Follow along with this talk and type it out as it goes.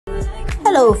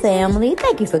Hello, family.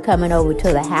 Thank you for coming over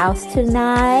to the house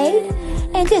tonight.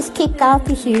 And just kick off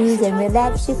your shoes and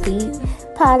relax your feet.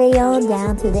 Party on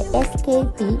down to the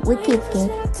SK beat. We're kicking.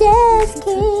 Just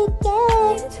kicking.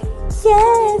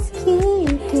 Just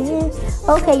kicking.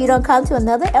 Okay, you don't come to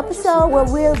another episode where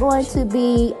we're going to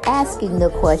be asking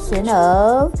the question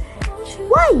of,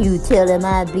 why you telling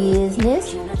my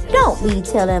business? Don't be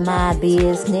telling my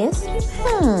business.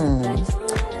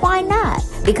 Why not?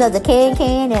 Because a can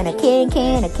and a can,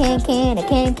 a can,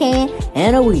 a can,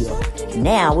 and a wheel.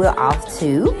 Now we're off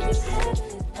to...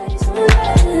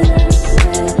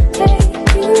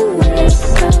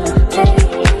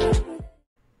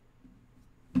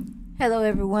 Hello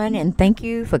everyone, and thank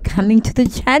you for coming to the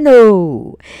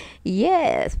channel.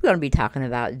 Yes, we're going to be talking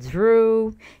about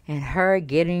Drew and her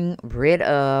getting rid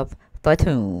of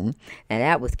Fatum. And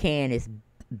that was Candace's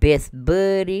best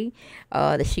buddy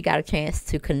that she got a chance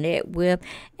to connect with.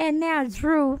 And now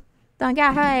Drew done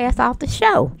got her ass off the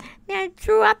show. Now,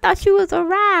 Drew, I thought you was a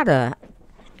rider.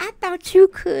 I thought you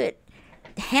could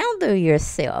handle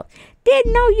yourself.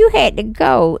 Didn't know you had to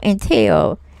go and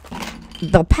tell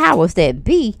the powers that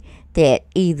be that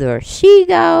either she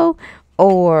go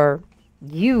or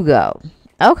you go.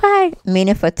 Okay?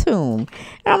 Meaning Fatum.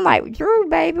 And I'm like, Drew,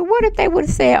 baby, what if they would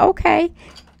have said, okay,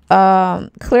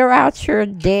 clear out your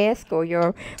desk or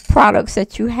your products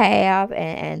that you have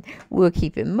and we'll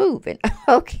keep it moving.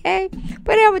 Okay?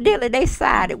 But evidently they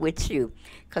sided with you.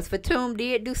 Because Fatum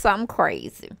did do something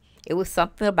crazy. It was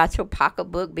something about your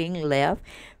pocketbook being left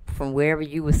from wherever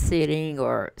you were sitting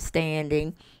or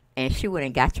standing. And she went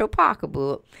and got your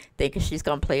pocketbook, thinking she's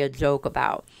going to play a joke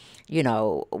about, you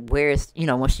know, where's, you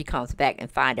know, when she comes back and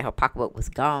find that her pocketbook was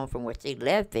gone from where she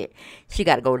left it, she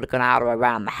got to go looking all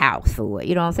around the house for it.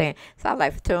 You know what I'm saying? So I was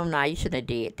like, Fatum, nah, you shouldn't have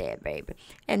did that, baby.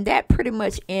 And that pretty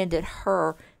much ended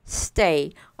her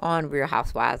stay on Real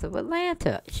Housewives of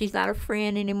Atlanta. She's not a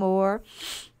friend anymore.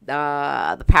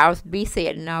 The powers be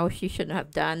said no, she shouldn't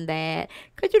have done that.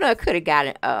 Because, you know, it could have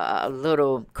gotten a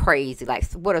little crazy. Like,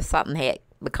 what if something had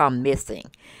become missing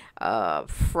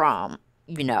from,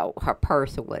 you know, her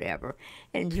purse or whatever.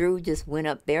 And Drew just went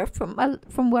up there from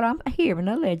what I'm hearing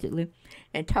allegedly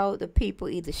and told the people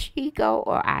either she go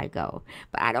or I go.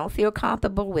 But I don't feel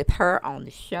comfortable with her on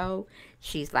the show.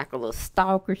 She's like a little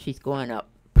stalker. She's going up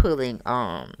pulling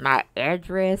my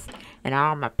address and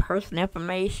all my personal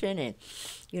information, and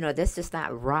you know, that's just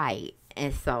not right.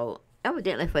 And so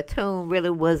evidently Fatum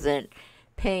really wasn't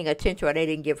paying attention, or they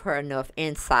didn't give her enough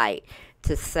insight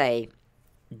to say,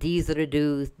 these are the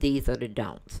do's, these are the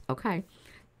don'ts, okay?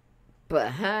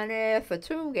 But honey,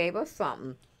 Fatum gave us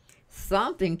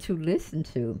something to listen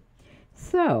to.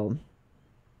 So,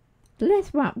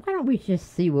 why don't we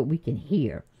just see what we can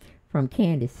hear from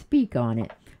Candace speak on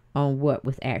it, on what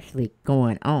was actually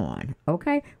going on,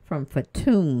 okay? From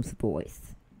Fatum's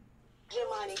voice.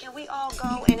 Can we all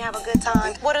go and have a good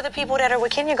time? What are the people that are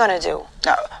with Kenya gonna do?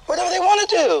 Whatever they want to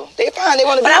do. They fine. They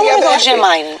want to be together. But I want to go gym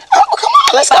mining. Oh, come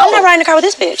on. Let's go. I'm not riding the car with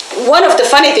this bitch. One of the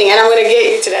funny things, and I'm going to get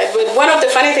you to that, but one of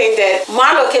the funny things that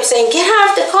Marlo kept saying, get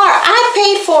out of the car. I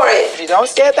paid for it. If you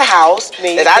don't stay at the house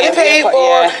that I didn't pay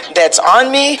for, that's on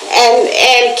me.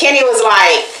 And Kenny was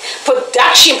like,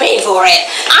 production paid for it.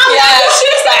 She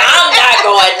was like, I'm not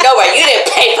going nowhere. You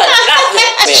didn't pay for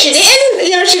nothing. She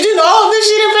didn't. You know, she did all of this.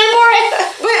 She didn't pay for it.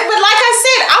 But like I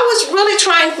said, I was really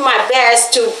trying my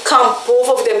best to calm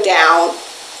both of them down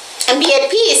and be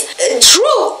at peace.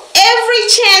 Drew, every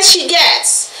chance she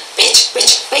gets, bitch.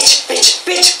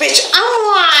 I'm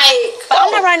like, but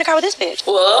I'm not riding the car with this bitch.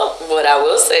 Well, what I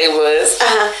will say was,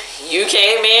 you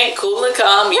came in cool and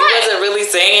calm. You wasn't really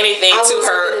saying anything to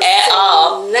her at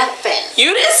all. Nothing.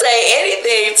 You didn't say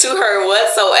anything to her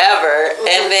whatsoever.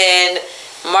 And then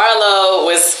Marlo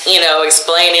was, you know,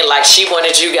 explaining like she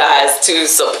wanted you guys to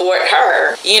support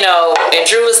her, you know, and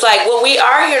Drew was like, well, we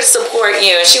are here to support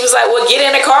you. And she was like, well, get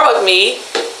in the car with me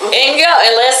and go,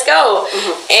 and let's go.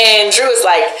 And Drew was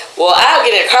like, well, I'll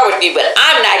get in the car with you, but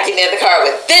I'm not getting in the car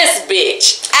with this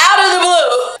bitch. Out of the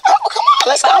blue. Oh, come on,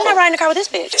 let's go. I'm not riding the car with this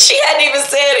bitch. She hadn't even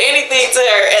said anything to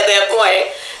her at that point.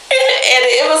 And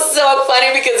it was so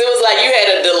funny because it was like you had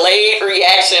a delayed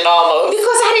reaction almost.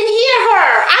 Because I didn't hear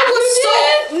her. I was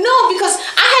no, because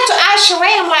I had to ask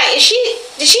Sheree. I'm like, did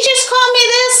she just call me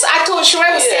this? I told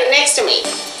Sheree was sitting next to me.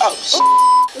 Oh,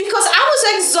 because I was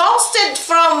exhausted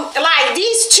from like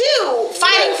these two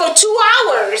fighting for 2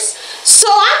 hours.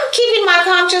 So I'm keeping my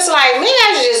conscience like, maybe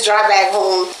I should just drive back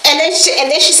home. And then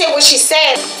she said what she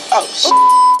said. Oh,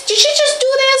 did she just do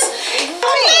this?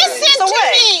 Listen to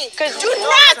me. Because do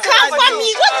not come for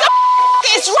me. What the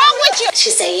is wrong with you? She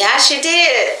said, yeah, she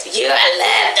did. You're a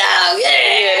lap dog.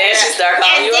 Yeah, then she started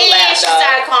calling you a lap dog. She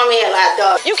started calling me a lap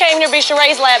dog. You came here to be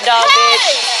Sheree's lap dog,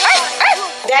 bitch.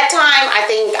 That time, I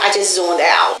think I just zoned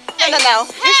out. No.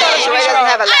 You sure Sheree doesn't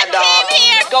have a lap dog?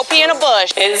 Go pee in a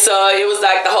bush. And so it was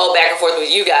like the whole back and forth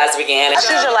with you guys began.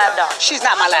 She's your lap dog. She's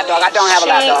not my lap dog. I don't have a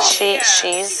lap dog.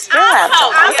 She's your lap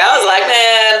dog. I was like,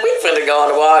 man, we finna go on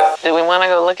a walk. Do we want to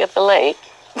go look at the lake?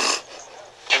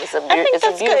 It's a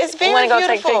beautiful. It's very you want to go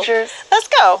take beautiful. pictures? Let's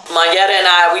go. Monyetta and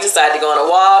I, we decided to go on a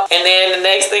walk, and then the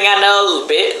next thing I know,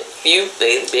 bit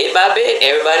by bit,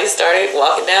 everybody started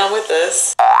walking down with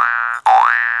us.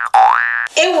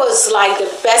 It was like the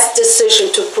best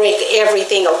decision to break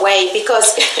everything away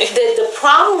because the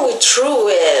problem with Drew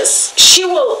is she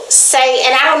will say,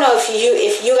 and I don't know if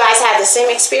you guys had the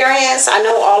same experience. I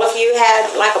know all of you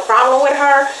had like a problem with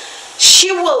her.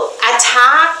 She will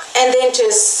attack and then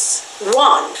just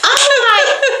run. I'm like,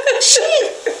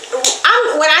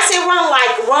 when I say run,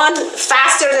 like run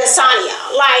faster than Sonya.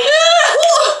 Like,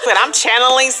 But I'm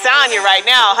channeling Sonya right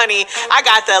now, honey. I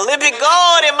got the Olympic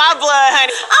gold in my blood,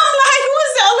 honey. I'm like,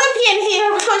 who's the Olympian here?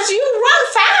 Because you run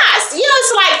fast. You know,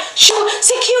 it's like,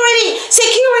 security.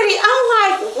 I'm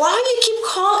like, why you keep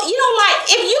calling? You know, like,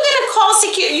 if you're going to call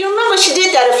security, you remember she did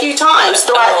that a few times.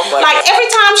 Like, every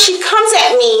time she comes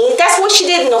at me, that's what she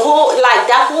did in the whole, like,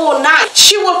 that whole night.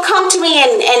 She will come to me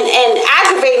and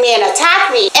aggravate me and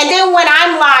attack me. And then when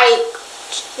I'm like,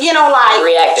 you know, like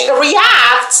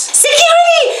react,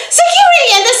 security,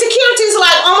 and the security's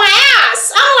like on my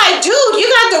ass. I'm like, dude, you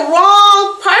got the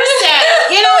wrong person.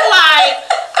 You know, like,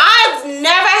 I've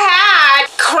never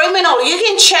had criminal. You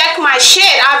can check my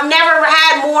shit. I've never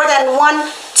had more than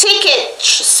one ticket,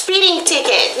 speeding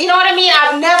ticket. You know what I mean?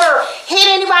 I've never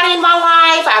hit anybody in my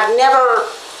life. I've never,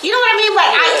 you know what I mean? But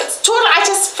I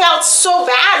just felt so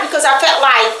bad because I felt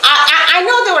like I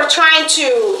know they were trying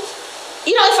to.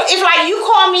 You know, if like you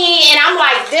call me and I'm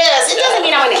like this, it doesn't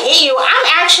mean I'm gonna hit you. I'm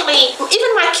actually,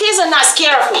 even my kids are not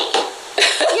scared of me.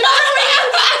 You know what I mean?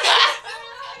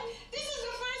 This is the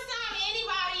first time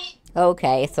anybody.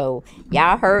 Okay, so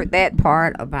y'all heard that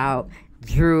part about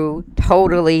Drew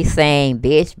totally saying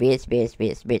bitch.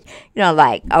 You know,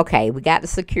 like, okay, we got the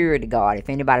security guard. If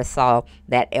anybody saw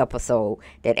that episode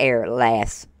that aired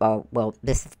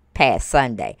this past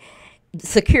Sunday,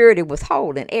 security was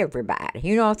holding everybody.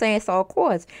 You know what I'm saying? So, of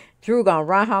course, Drew gonna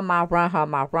run her mouth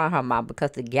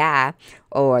because the guy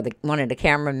or one of the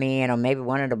cameramen or maybe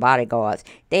one of the bodyguards,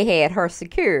 they had her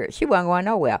secured. She wasn't going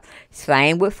nowhere.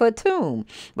 Same with Fatum.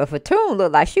 But Fatum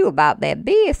looked like she was about that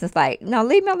business. Like, no,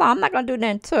 leave me alone. I'm not going to do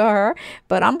nothing to her.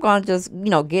 But I'm going to just,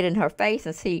 get in her face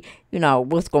and see,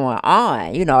 what's going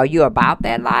on. Are you about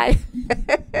that life? And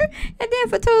then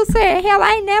Fatum said, hell,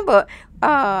 I ain't never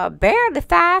barely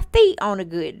 5 feet on a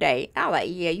good day. I was like,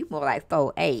 yeah, you more like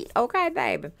 4'8". Okay,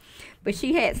 baby. But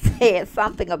she had said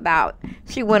something about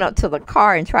she went up to the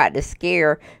car and tried to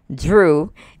scare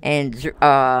Drew, and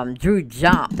Drew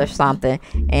jumped or something.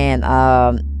 And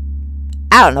I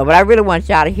don't know, but I really want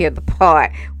y'all to hear the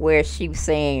part where she was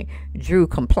saying Drew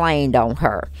complained on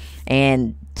her,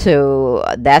 and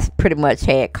that's pretty much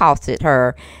had costed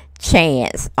her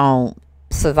chance on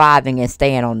surviving and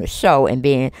staying on the show and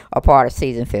being a part of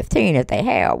season 15 if they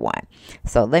had one.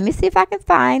 So let me see if I can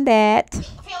find that. Feels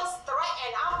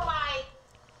threatened. I'm like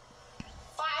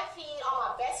 5 feet on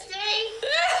my best day.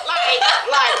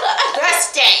 like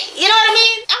best day. You know what I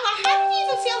mean? I'm like, how do you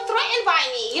even feel threatened by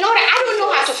me? You know what? I don't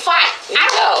know how to fight.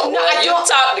 You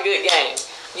talk the good game.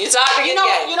 You talk the good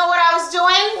game. You know what I was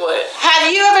doing? What?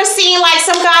 Have you ever seen like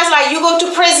some guys like you go to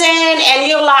prison and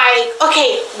you're like,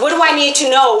 okay, what do I need to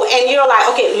know? And you're like,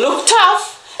 okay, look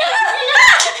tough.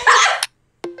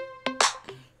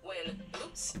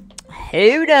 How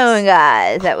you doing,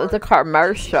 guys? That was a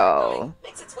commercial.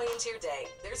 Makes its way into your day.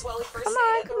 There's Welly First Come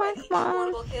Aid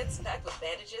on. affordable kits packed with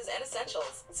bandages and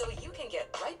essentials, so you can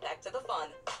get right back to the fun.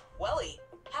 Welly,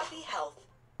 happy health.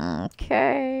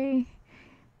 Okay.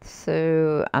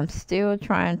 So I'm still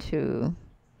trying to.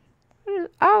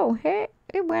 Oh, heck,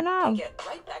 it went off.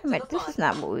 This is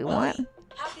not what we want.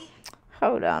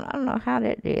 Hold on, I don't know how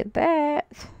that did that.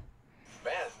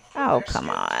 Oh, come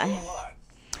on.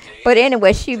 But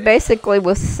anyway, she basically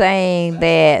was saying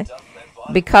that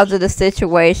because of the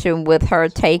situation with her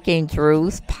taking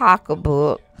Drew's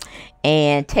pocketbook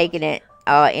and taking it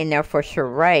in there for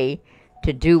Sheree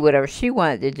to do whatever she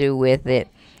wanted to do with it,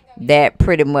 that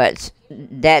pretty much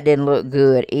that didn't look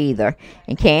good either.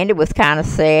 And Kandi was kind of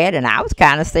sad, and I was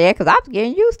kind of sad because I was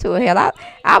getting used to it. Hell,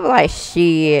 I was like,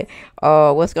 shit,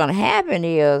 what's going to happen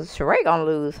is Sheree going to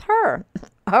lose her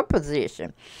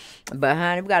position. But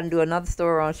honey, we got to do another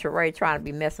story on Sheree trying to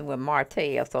be messing with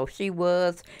Martell. So she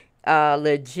was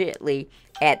legitly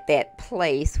at that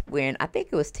place when I think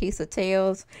it was Tisa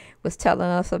Tales was telling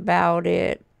us about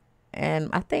it. And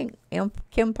I think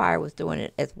Empire was doing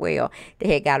it as well.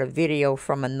 They had got a video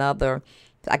from another,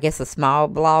 I guess a small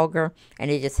blogger, and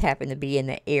it just happened to be in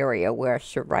the area where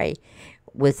Sheree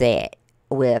was at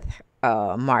with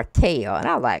Martell. And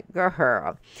I was like,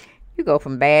 girl, you go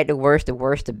from bad to worse to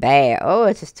bad. Oh,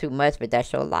 it's just too much, but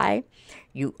that's your life.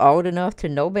 You old enough to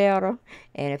know better.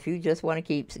 And if you just want to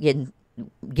keep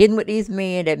getting with these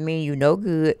men that mean you no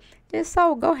good, just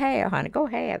so go have, honey. Go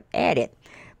have at it.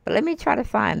 But let me try to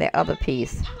find that other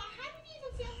piece. I'm like, how do you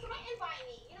even feel threatened by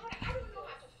me? You know what? I don't know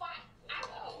how to fight.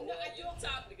 No, you don't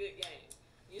talk the good game.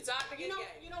 You talk the good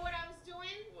game. You know what I was doing?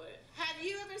 What? Have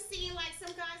you ever seen like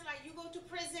some guys like you go to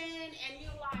prison and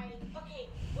you're like,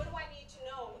 okay, what do I need to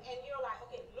know? And you're like,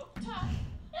 okay, look tough.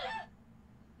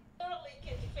 Literally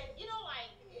can defend. You know,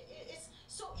 like it's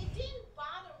so it didn't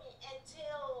bother me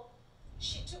until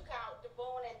she took out the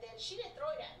bone and then she didn't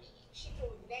throw it at me. She threw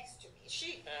it next to me.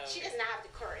 She does not have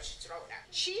the courage to throw it at me.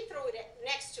 She threw it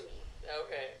next to me.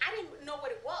 Okay. I didn't know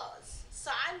what it was. So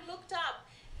I looked up,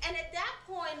 and at that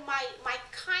point, my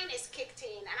kindness kicked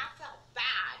in, and I felt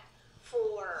bad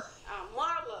for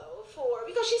Marlo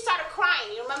because she started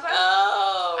crying. You remember?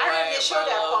 Oh, I didn't even show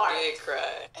that part. Did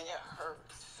cry. And it hurt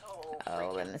so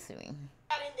Oh, let me see.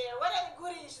 Had in there. What are the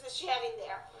goodies that she had in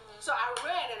there? So I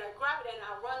ran and I grabbed it and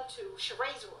I run to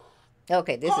Sheree's room.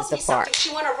 Okay, this is the part.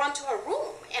 She want to run to her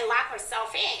room and lock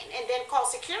herself in and then call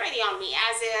security on me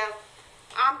as if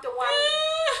I'm the one.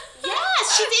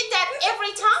 Yes, she did that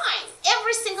every time.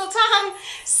 Every single time.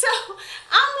 So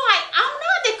I'm like, I'm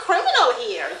not the criminal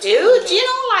here, dude. You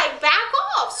know, like back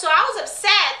off. So I was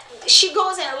upset. She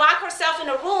goes and lock herself in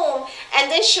a room and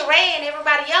then Sheree and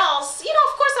everybody else, you know,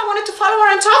 of course I wanted to follow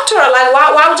her and talk to her. Like,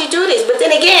 why would you do this? But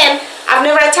then again, I've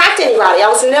never attacked anybody. I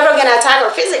was never going to attack her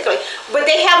physically. But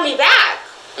they held me back.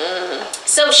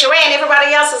 So Sheree and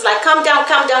everybody else is like, come down,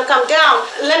 come down, come down.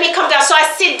 Let me come down. So I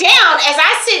sit down. As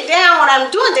I sit down when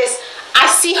I'm doing this, I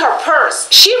see her purse.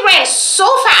 She ran so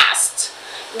fast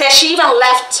that she even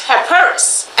left her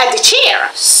purse at the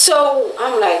chair. So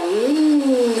I'm like,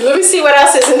 let me see what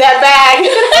else is in that bag.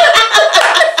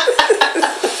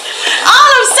 All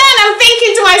of a sudden I'm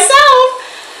thinking to myself,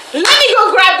 let me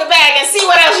go grab the bag and see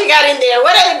what else she got in there.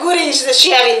 What other goodies does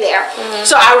she have in there?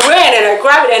 So I ran and I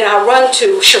grabbed it and I run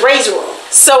to Sheree's room.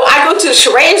 So I go to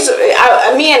Sheree's,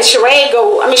 me and Sheree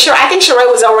go, I think Sheree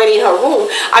was already in her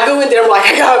room. I go in there, I'm like,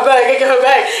 I got her bag.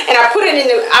 And I put it in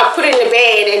the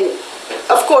bed, and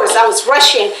of course I was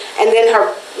rushing, and then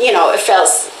her, you know, it fell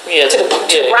to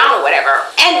the ground or whatever.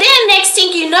 And then next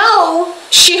thing you know,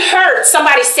 she heard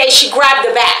somebody say she grabbed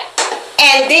the bag.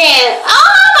 And then,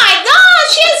 oh my God,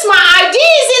 my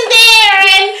ID's in there,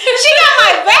 and she got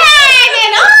my bag,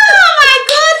 and oh my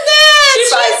goodness. She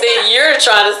probably said you're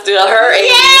trying to steal her ABCs.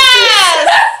 Yes.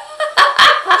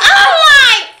 I'm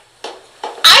like,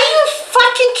 are you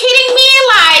fucking kidding me?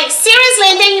 Like, seriously?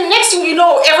 And then next thing you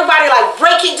know, everybody like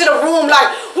break into the room, like,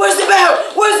 where's the bag?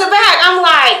 Where's the bag? I'm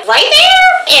like, right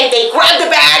there? And they grab the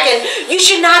bag, and you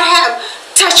should not have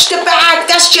touched the bag.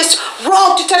 That's just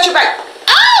wrong to touch your bag.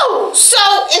 Oh, so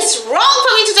it's wrong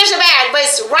for me to touch the bag, but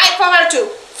it's right for her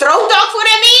to throw dog food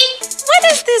at me? What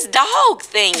is this dog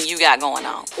thing you got going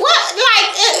on? What? Like,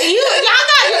 y'all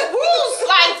got your rules,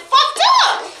 like, fucked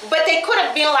up. But they could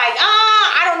have been like,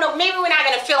 I don't know, maybe we're not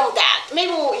going to film that.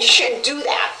 Maybe you shouldn't do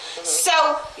that. So,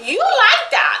 you like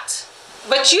that.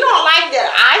 But you don't like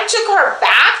that I took her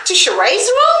back to Sheree's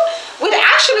room? Would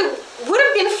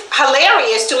have been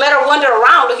hilarious to let her wander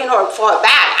around looking for her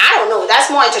bag. I don't know.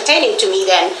 That's more entertaining to me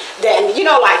than you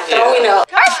know, like throwing a...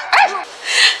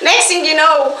 Next thing you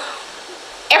know,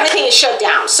 everything is shut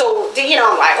down. So, you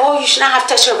know, I'm like, oh, you should not have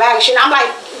touched her bag. I'm like,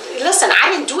 listen, I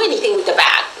didn't do anything with the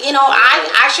bag. You know, I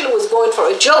actually was going for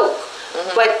a joke.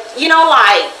 But, you know,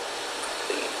 like,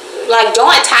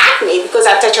 don't attack me because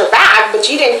I touched her bag, but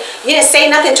you didn't say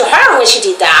nothing to her when she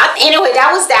did that. Anyway,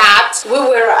 that was that. We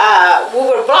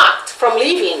were blocked from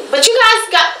leaving, but you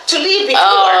guys got to leave before.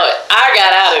 Oh, I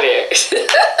got out of there.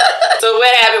 So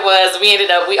what happened was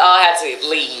we all had to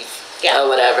leave. Or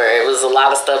whatever. It was a lot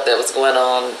of stuff that was going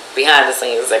on behind the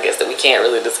scenes, I guess, that we can't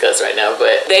really discuss right now,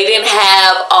 but they didn't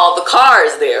have all the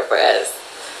cars there for us.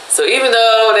 So even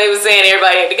though they were saying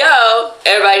everybody had to go,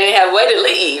 everybody didn't have a way to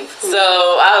leave. So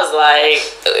I was like,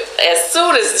 as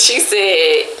soon as she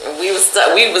said we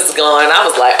was going, I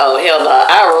was like, oh hell no.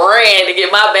 I ran to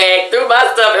get my bag, threw my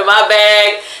stuff in my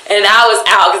bag, And I was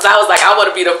out because I was like, I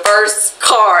want to be the first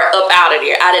car up out of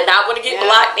there. I did not want to get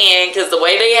blocked in because the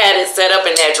way they had it set up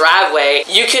in that driveway,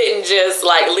 you couldn't just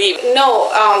like leave.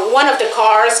 No, one of the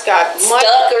cars got stuck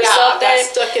or something. Got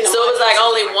stuck in the so it was like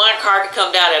only one car could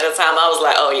come down at a time. I was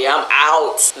like, oh yeah, I'm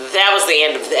out. That was the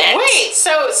end of that. Wait,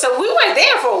 so we were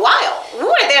there for a while. We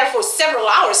were there for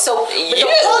several hours. So the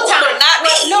whole time, not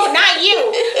me. No, not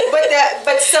you.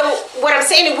 But so what I'm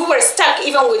saying is we were stuck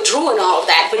even with Drew and all of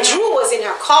that. But Drew was in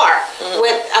her car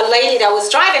with a lady that was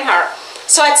driving her.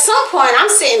 So at some point I'm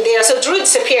sitting there. So Drew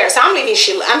disappeared. So I'm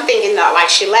thinking that like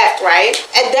she left, right?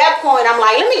 At that point I'm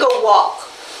like, let me go walk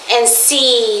and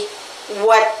see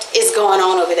what is going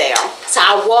on over there. So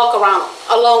I walk around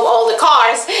along all the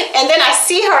cars, and then I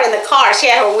see her in the car. She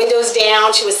had her windows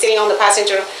down. She was sitting on the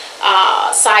passenger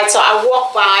side. So I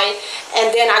walk by,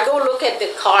 and then I go look at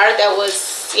the car that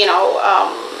was, you know,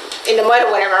 in the mud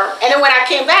or whatever. And then when I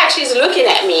came back, she's looking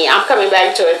at me. I'm coming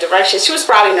back to her direction. She was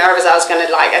probably nervous I was gonna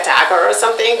like attack her or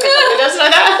something.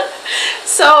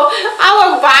 So I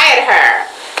walked by at her,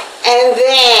 and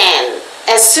then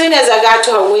as soon as I got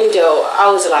to her window, I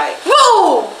was like,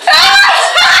 whoa! You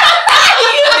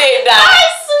did not. I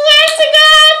swear to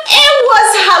God, it was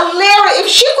hilarious.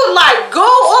 If she could like go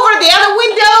over the other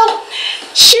window,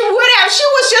 she would have. She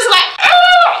was just like,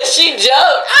 oh! She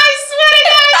jumped. I swear to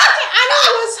God, I know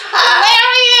it was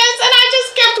hilarious, and I just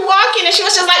kept walking, and she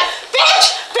was just like,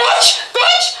 bitch, bitch,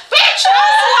 bitch, bitch. I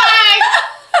was like,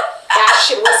 that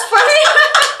shit was funny.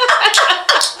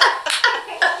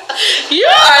 You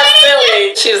are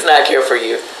silly. She does not care for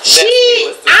you.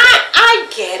 I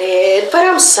get it, but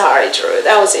I'm sorry, Drew.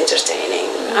 That was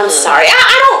entertaining. I'm sorry.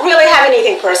 I don't really have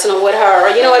anything personal with her.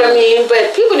 You know what I mean?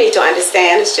 But people need to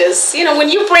understand. It's just, you know,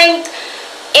 when you bring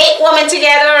 8 women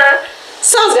together,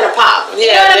 something's gonna pop.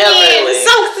 You know what definitely. I mean?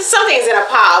 Something's gonna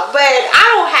pop. But I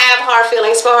don't have hard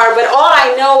feelings for her. But all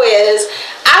I know is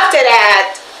after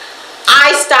that,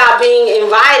 I stopped being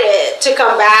invited to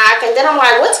come back, and then I'm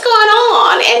like, what's going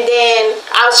on? And then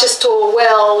I was just told,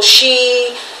 well,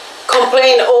 she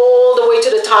complained all the way to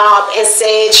the top and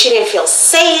said she didn't feel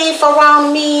safe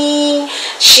around me.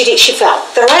 She felt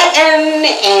threatened,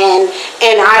 and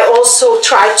I also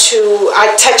tried to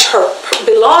touch her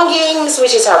belongings,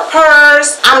 which is her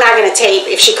purse. I'm not gonna tape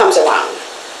if she comes around.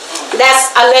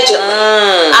 That's allegedly.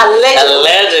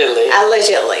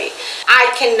 Allegedly.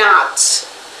 I cannot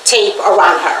tape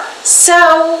around her. So,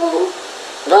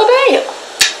 well, damn.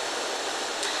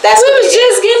 That's we was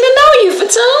just getting to know you,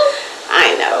 Fatum.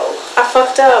 I know. I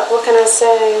fucked up. What can I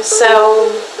say?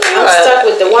 So, I'm stuck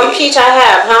with the one peach I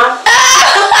have, huh?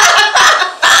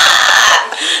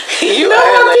 You no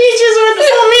more peaches with me.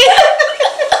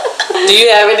 Do you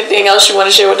have anything else you want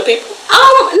to share with the people?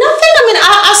 Nothing. I mean,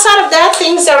 outside of that,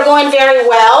 things are going very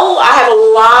well. I have a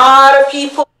lot of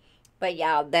people. But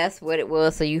y'all, that's what it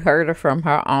was. So you heard her from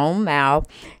her own mouth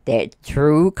that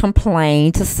Drew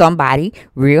complained to somebody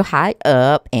real high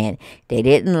up, and they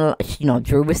didn't, you know,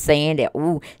 Drew was saying that,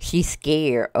 ooh, she's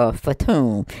scared of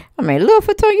Fatum. I mean, little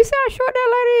Fatum, you see how short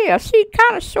that lady is? She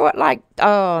kind of short like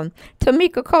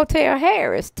Tamika Cotel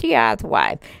Harris, T.I.'s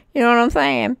wife. You know what I'm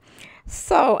saying?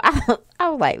 So I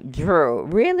was like, Drew,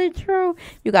 really, Drew?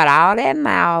 You got all that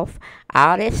mouth,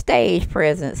 all that stage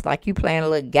presence, like you playing a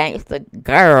little gangster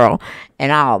girl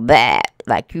and all that,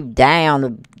 like you down to,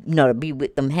 you know, to be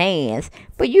with them hands,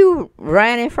 but you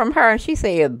running from her and she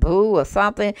said boo or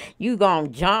something, you gonna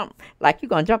jump, like you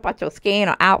gonna jump out your skin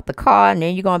or out the car, and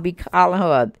then you gonna be calling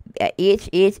her a itch,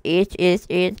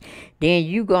 then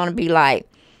you gonna be like,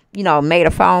 you know, made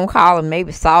a phone call and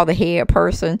maybe saw the head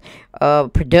person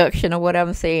of production or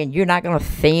whatever, saying you're not going to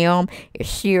film if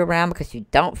she around because you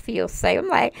don't feel safe. I'm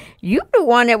like, you the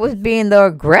one that was being the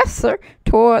aggressor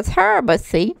towards her. But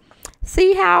see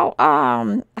how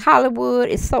Hollywood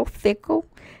is so fickle.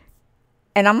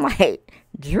 And I'm like,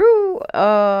 Drew,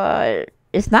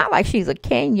 it's not like she's a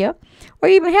Kenya or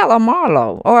even hell a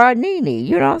Marlo or a Nene.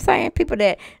 You know what I'm saying? People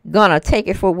that gonna take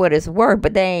it for what it's worth,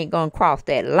 but they ain't gonna cross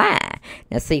that line.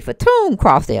 Now see, Fatum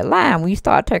crossed that line when you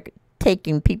start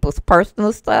taking people's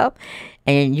personal stuff,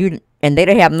 and they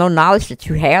don't have no knowledge that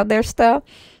you have their stuff.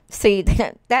 See,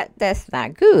 that's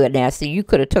not good. Now, see, you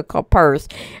could have took her purse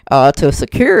to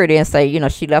security and say, you know,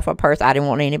 she left her purse. I didn't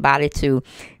want anybody to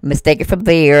mistake it for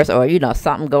theirs, or, you know,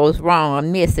 something goes wrong or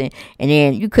missing, and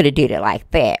then you could have did it like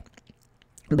that.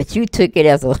 But you took it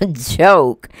as a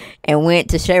joke and went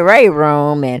to Sheree's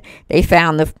room, and they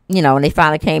found and they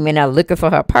finally came in there looking for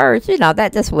her purse. You know,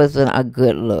 that just wasn't a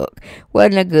good look.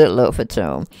 Wasn't a good look for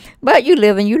Fatum. But you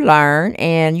live and you learn,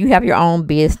 and you have your own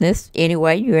business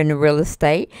anyway. You're in the real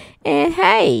estate, and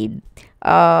hey,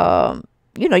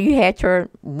 you know, you had your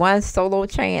one solo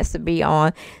chance to be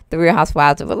on The Real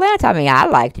Housewives of Atlanta. I mean, I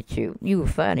liked it. You were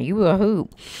funny. You were a hoot.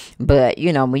 But,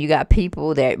 you know, when you got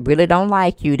people that really don't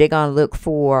like you, they're going to look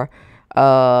for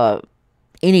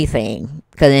anything.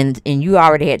 And you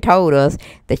already had told us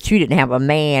that you didn't have a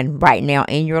man right now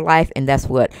in your life. And that's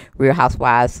what Real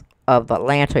Housewives of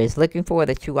Atlanta is looking for,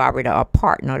 that you already are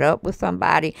partnered up with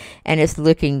somebody. And it's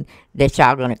looking that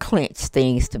y'all going to clinch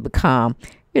things to become,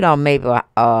 you know, maybe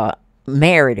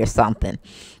married or something,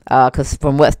 because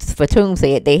from what Fatum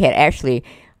said, they had actually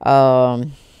what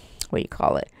do you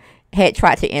call it, had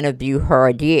tried to interview her,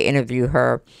 or did interview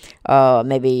her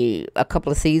maybe a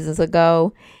couple of seasons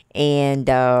ago, and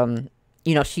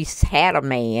you know, she's had a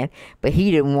man, but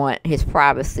he didn't want his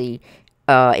privacy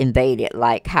invaded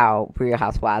like how Real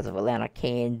Housewives of Atlanta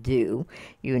can do,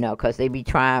 you know, because they be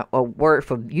trying, a word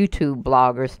for YouTube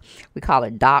bloggers, we call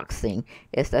it doxing.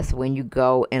 That's when you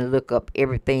go and look up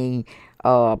everything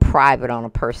private on a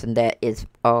person that is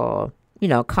you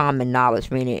know, common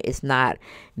knowledge, meaning it's not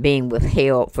being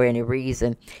withheld for any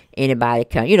reason. Anybody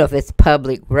can, you know, if it's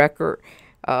public record,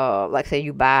 like say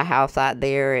you buy a house out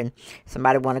there and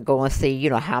somebody want to go and see, you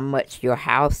know, how much your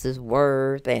house is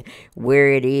worth and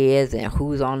where it is and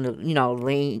who's on the, you know,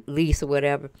 lease or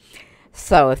whatever.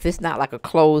 So if it's not like a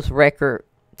closed record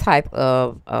type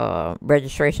of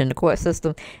registration in the court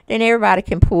system, then everybody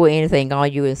can pull anything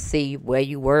on you and see where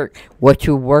you work, what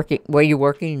you're working, where you're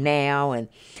working now, and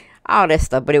all that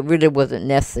stuff. But it really wasn't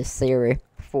necessary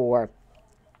for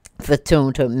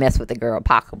Fatum to mess with the girl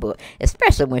pocketbook,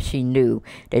 especially when she knew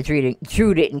that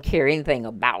Drew didn't care anything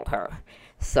about her.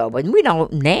 So, but we know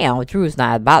now Drew's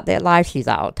not about that life. She's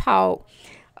all talk,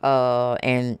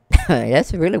 and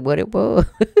that's really what it was.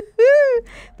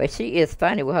 But she is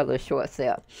funny with her little short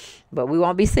self. But we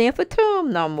won't be seeing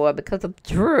Fatum no more because of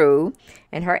Drew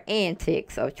and her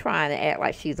antics of trying to act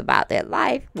like she's about that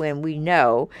life when we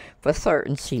know for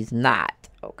certain she's not.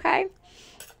 Okay?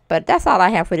 But that's all I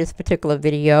have for this particular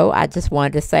video. I just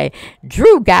wanted to say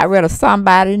Drew got rid of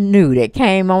somebody new that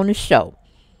came on the show.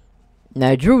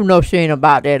 Now, Drew knows she ain't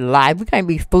about that life. We can't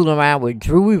be fooling around with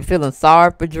Drew. We were feeling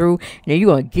sorry for Drew. And then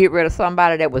you're going to get rid of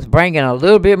somebody that was bringing a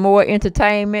little bit more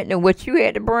entertainment than what you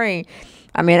had to bring.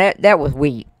 I mean, that was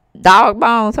weak. Dog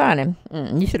bones, honey.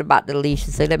 You should have bought the leash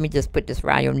and said, let me just put this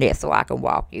around your neck so I can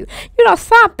walk you. You know,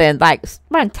 something like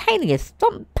spontaneous,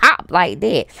 something pop like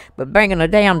that. But bringing a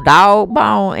damn dog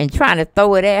bone and trying to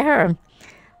throw it at her.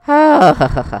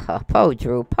 Oh, poor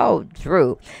Drew, poor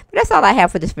Drew. But that's all I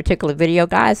have for this particular video,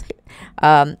 guys.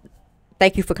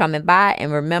 Thank you for coming by,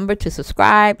 and remember to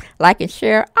subscribe, like, and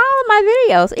share all of my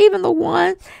videos, even the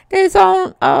one that's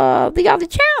on the other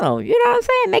channel. You know what I'm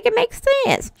saying? Make it make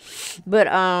sense. But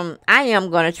I am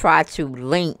going to try to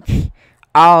link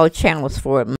all channels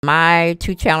for my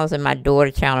 2 channels and my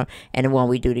daughter channel and the one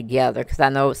we do together, because I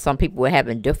know some people were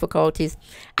having difficulties.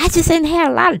 I just didn't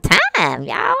have a lot of time,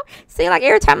 y'all. See, like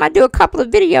every time I do a couple of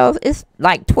videos, it's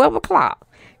like 12 o'clock.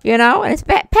 You know, and it's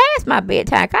past my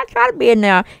bedtime. I try to be in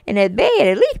there in that bed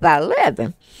at least by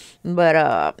 11.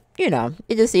 But, you know,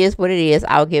 it just is what it is.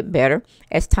 I'll get better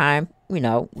as time, you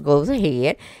know, goes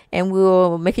ahead. And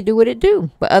we'll make it do what it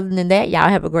do. But other than that, y'all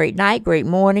have a great night, great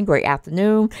morning, great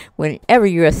afternoon, whenever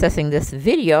you're assessing this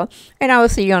video. And I will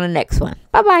see you on the next one.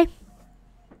 Bye-bye.